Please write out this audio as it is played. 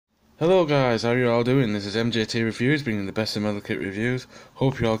Hello guys, how are you all doing? This is MJT Reviews, bringing the best of metal kit reviews.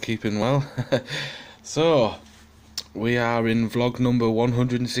 Hope you're all keeping well. So, we are in vlog number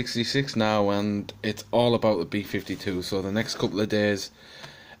 166 now, and it's all about the B52. So the next couple of days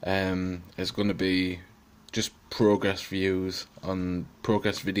is going to be just progress videos on the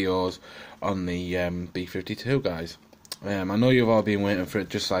B52, guys. I know you've all been waiting for it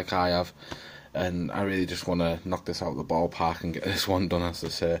just like I have, and I really just want to knock this out of the ballpark and get this one done, as I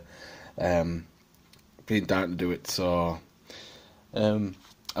say. Been down to do it, so I'm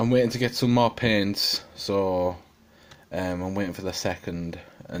waiting to get some more paints, so I'm waiting for the second,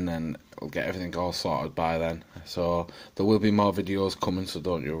 and then I'll get everything all sorted by then. So there will be more videos coming, so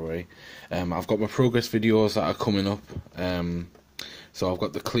don't you worry. I've got my progress videos that are coming up, so I've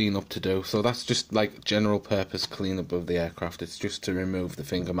got the clean up to do. So that's just like general purpose clean up of the aircraft. It's just to remove the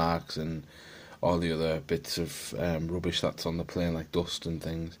finger marks and all the other bits of rubbish that's on the plane, like dust and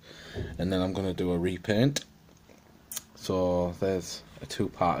things. And then I'm going to do a repaint. So there's a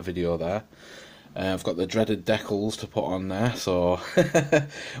two-part video there. I've got the dreaded decals to put on there, so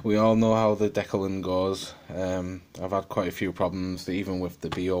we all know how the decaling goes. I've had quite a few problems, even with the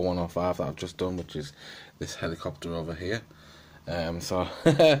BO105 that I've just done, which is this helicopter over here. So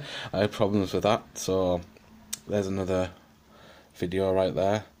I had problems with that, so there's another video right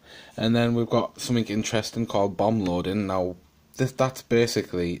there. And then we've got something interesting called bomb loading. Now that's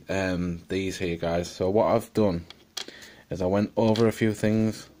basically these here, guys. So what I've done is I went over a few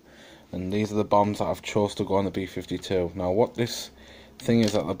things, and these are the bombs that I've chose to go on the B52. Now what this thing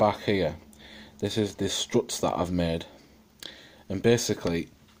is at the back here, this is the struts that I've made, and basically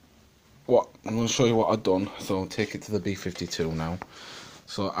what I'm going to show you what I've done. So I'll take it to the B52 now.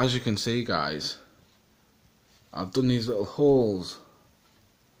 So as you can see, guys, I've done these little holes.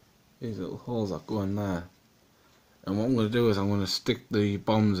 These little holes that go in there, and what I'm going to do is I'm going to stick the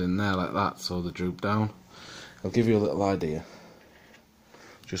bombs in there like that, so they droop down. I'll give you a little idea,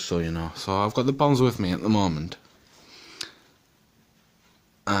 just so you know. So I've got the bombs with me at the moment,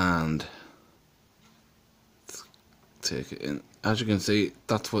 and take it in. As you can see,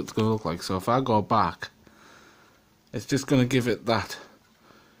 that's what it's going to look like. So if I go back, it's just going to give it that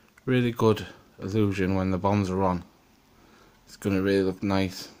really good illusion when the bombs are on. It's going to really look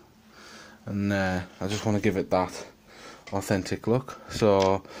nice. And I just want to give it that authentic look.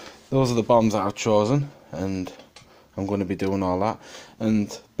 So those are the bombs that I've chosen, and I'm going to be doing all that.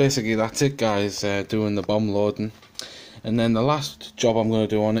 And basically that's it, guys, doing the bomb loading. And then the last job I'm going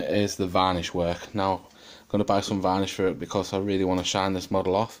to do on it is the varnish work. Now I'm going to buy some varnish for it because I really want to shine this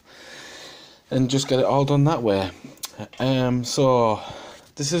model off and just get it all done that way. So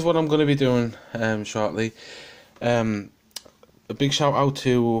this is what I'm going to be doing shortly. A big shout out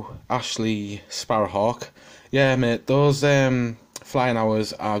to Ashley Sparrowhawk. Yeah, mate, those flying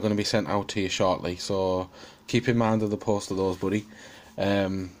hours are going to be sent out to you shortly, so keep in mind of the post of those, buddy.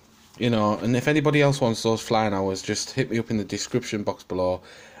 You know, and if anybody else wants those flying hours, just hit me up in the description box below,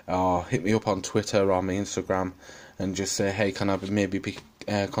 or hit me up on Twitter or my Instagram, and just say, hey, can I maybe be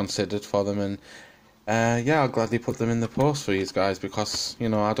considered for them? And yeah, I'll gladly put them in the post for you guys, because, you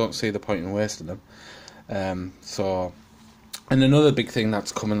know, I don't see the point in wasting them. And another big thing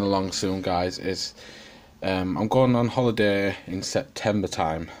that's coming along soon, guys, is I'm going on holiday in September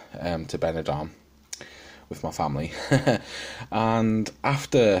time to Benidorm with my family. And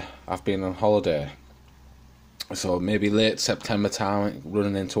after I've been on holiday, so maybe late September time,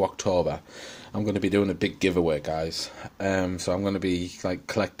 running into October, I'm going to be doing a big giveaway, guys. So I'm going to be like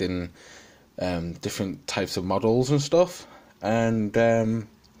collecting different types of models and stuff, and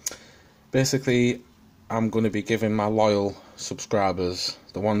basically I'm going to be giving my loyal subscribers,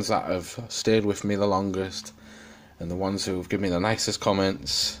 the ones that have stayed with me the longest, and the ones who've given me the nicest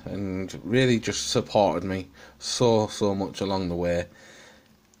comments and really just supported me so much along the way,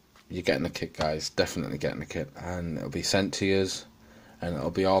 you're getting a kit, guys. Definitely getting a kit, and it'll be sent to you, and it'll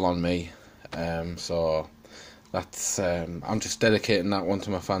be all on me. So that's I'm just dedicating that one to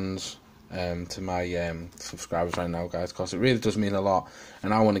my fans, to my subscribers right now, guys, because it really does mean a lot,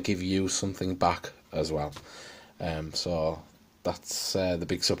 and I want to give you something back as well. So that's the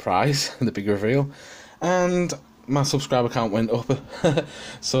big surprise, the big reveal. And my subscriber count went up,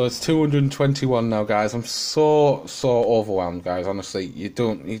 so it's 221 now, guys. I'm so overwhelmed, guys. Honestly, you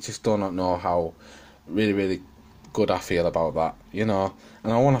just do not know how really good I feel about that, you know.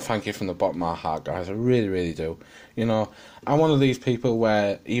 And I want to thank you from the bottom of my heart, guys. I really do. You know, I'm one of these people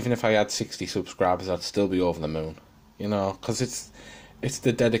where even if I had 60 subscribers, I'd still be over the moon, you know, because it's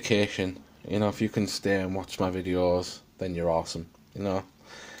the dedication. You know, if you can stay and watch my videos, then you're awesome, you know.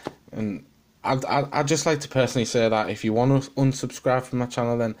 And I'd just like to personally say that if you want to unsubscribe from my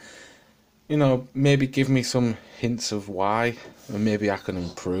channel, then, you know, maybe give me some hints of why, and maybe I can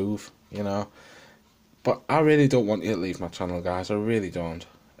improve, you know. But I really don't want you to leave my channel, guys. I really don't.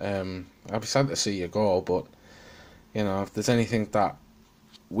 I'd be sad to see you go, but, you know, if there's anything that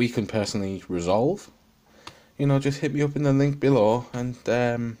we can personally resolve, you know, just hit me up in the link below and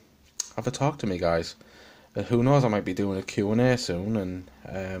have a talk to me, guys. Who knows, I might be doing a Q&A soon, and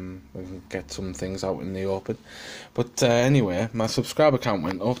we can get some things out in the open. But anyway, my subscriber count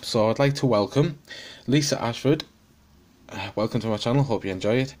went up, so I'd like to welcome Lisa Ashford. Welcome to my channel, hope you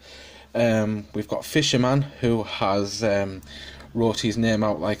enjoy it. We've got Fisherman, who has wrote his name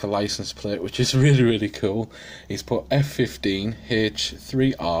out like a license plate, which is really, really cool. He's put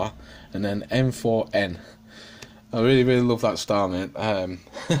F15H3R and then M4N. I really, really love that star, mate.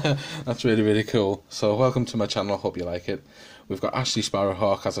 That's really, really cool. So welcome to my channel, I hope you like it. We've got Ashley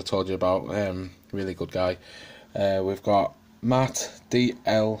Sparrowhawk, as I told you about, really good guy. We've got Matt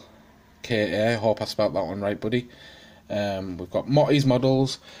DLKA, hope I spelled that one right, buddy. We've got Motty's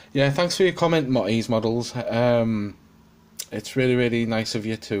Models. Yeah, thanks for your comment, Motty's Models. It's really, really nice of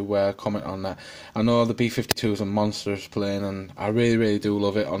you to comment on that. I know the B52 is a monstrous plane, and I really, really do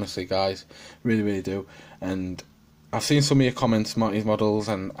love it, honestly, guys. Really, really do. And I've seen some of your comments, Motty's Models,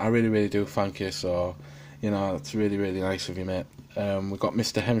 and I really, really do thank you. So, you know, it's really, really nice of you, mate. We've got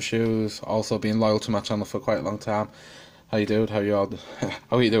Mr. Hemshoes, also being loyal to my channel for quite a long time. How you doing? How you all?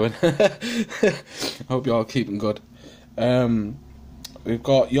 How are you doing? Hope you're all keeping good. We've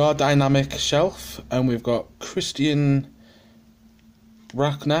got Your Dynamic Shelf, and we've got Christian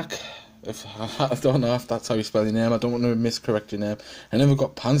Bracknack. I don't know if that's how you spell your name. I don't want to miscorrect your name. And then we've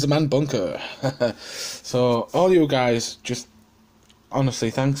got Panzerman Bunker. So all you guys, just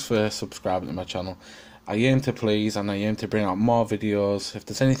honestly, thanks for subscribing to my channel. I aim to please, and I aim to bring out more videos. If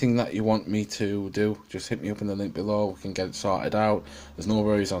there's anything that you want me to do, just hit me up in the link below. We can get it sorted out. There's no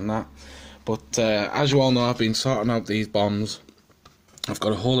worries on that. But as you all know, I've been sorting out these bombs. I've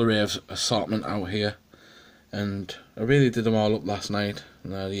got a whole array of assortment out here, and I really did them all up last night.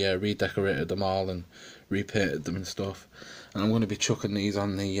 And I redecorated them all and repainted them and stuff. And I'm going to be chucking these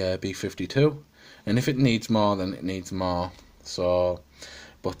on the B52. And if it needs more, then it needs more. So,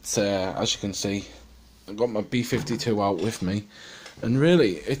 but as you can see, I've got my B52 out with me, and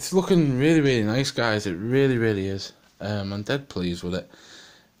really, it's looking really, really nice, guys. It really, really is. I'm dead pleased with it.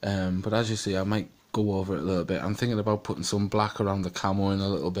 But as you see, I might go over it a little bit. I'm thinking about putting some black around the camo in a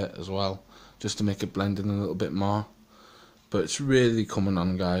little bit as well, just to make it blend in a little bit more. But it's really coming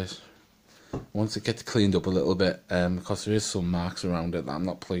on, guys. Once it gets cleaned up a little bit, because there is some marks around it that I'm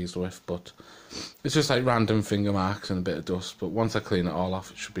not pleased with, but it's just like random finger marks and a bit of dust. But once I clean it all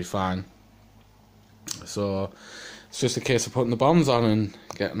off, it should be fine. So it's just a case of putting the bombs on and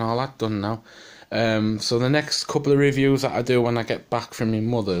getting all that done now. So the next couple of reviews that I do when I get back from my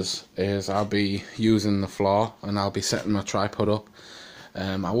mother's is I'll be using the floor, and I'll be setting my tripod up.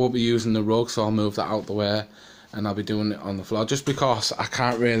 I won't be using the rug, so I'll move that out the way, and I'll be doing it on the floor, just because I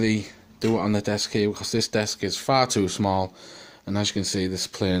can't really do it on the desk here, because this desk is far too small, and as you can see, this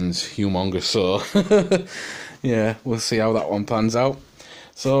plane's humongous. So yeah, we'll see how that one pans out.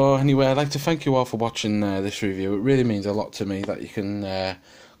 So anyway, I'd like to thank you all for watching this review. It really means a lot to me that you can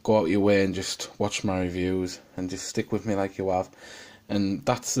go out your way and just watch my reviews and just stick with me like you have. And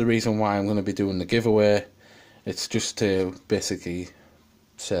that's the reason why I'm going to be doing the giveaway. It's just to basically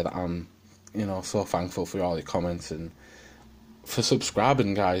say that I'm, you know, so thankful for all your comments and for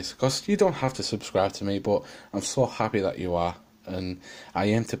subscribing, guys, because you don't have to subscribe to me, but I'm so happy that you are. And I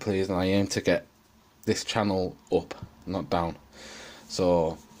aim to please, and I aim to get this channel up, not down.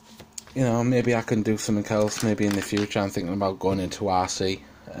 So, you know, maybe I can do something else. Maybe in the future I'm thinking about going into RC.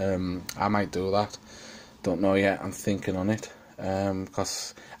 I might do that. Don't know yet. I'm thinking on it.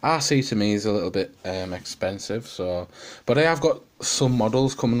 Because RC to me is a little bit expensive. So, but I have got some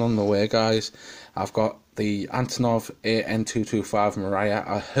models coming on the way, guys. I've got the Antonov AN225 Mariah.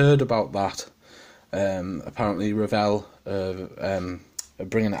 I heard about that. Apparently Revell are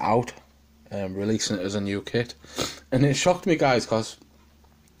bringing it out, releasing it as a new kit, and it shocked me, guys, because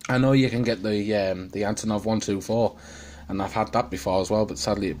I know you can get the Antonov 124, and I've had that before as well, but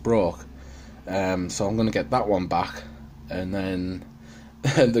sadly it broke. So I'm going to get that one back, and then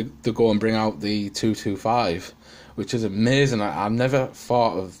they go and bring out the 225, which is amazing. I've never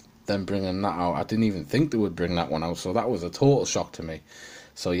thought of them bringing that out. I didn't even think they would bring that one out, so that was a total shock to me.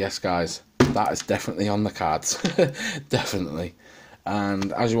 So yes, guys, that is definitely on the cards. Definitely.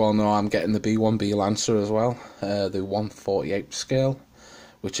 And as you all know, I'm getting the B1B Lancer as well, the 148 scale,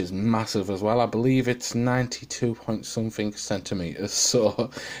 which is massive as well. I believe it's 92 point something centimeters,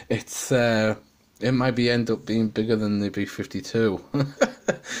 so it's it might end up being bigger than the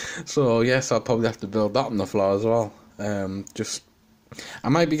b52. So yes, I'll probably have to build that on the floor as well. I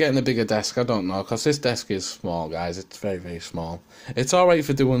might be getting a bigger desk, I don't know, because this desk is small, guys. It's very, very small. It's alright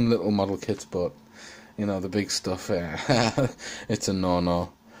for doing little model kits, but, you know, the big stuff, it's a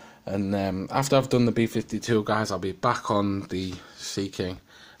no-no. And after I've done the b52, guys, I'll be back on the Sea King.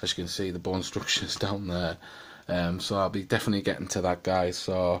 As you can see, the bone structure's down there. So I'll be definitely getting to that, guys.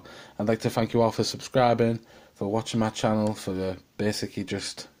 So I'd like to thank you all for subscribing, for watching my channel, for basically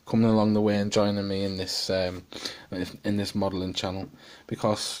just coming along the way and joining me in this modelling channel,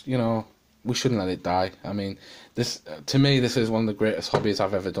 because, you know, we shouldn't let it die. I mean, this, to me, this is one of the greatest hobbies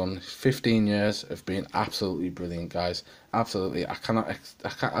I've ever done. 15 years have been absolutely brilliant, guys. Absolutely. I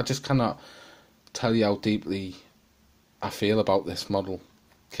just cannot tell you how deeply I feel about this model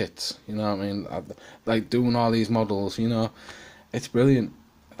kits. You know what I mean? Like doing all these models, you know, it's brilliant.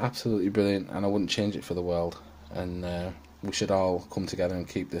 Absolutely brilliant, and I wouldn't change it for the world. And we should all come together and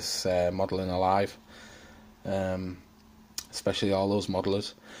keep this modelling alive, especially all those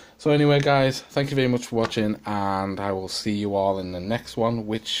modelers. So anyway, guys, thank you very much for watching, and I will see you all in the next one,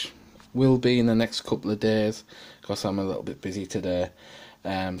 which will be in the next couple of days, because I'm a little bit busy today.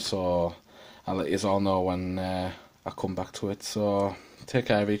 So I'll let you all know when I come back to it. So take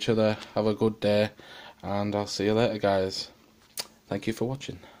care of each other, have a good day, and I'll see you later, guys. Thank you for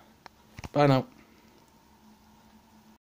watching. Bye now.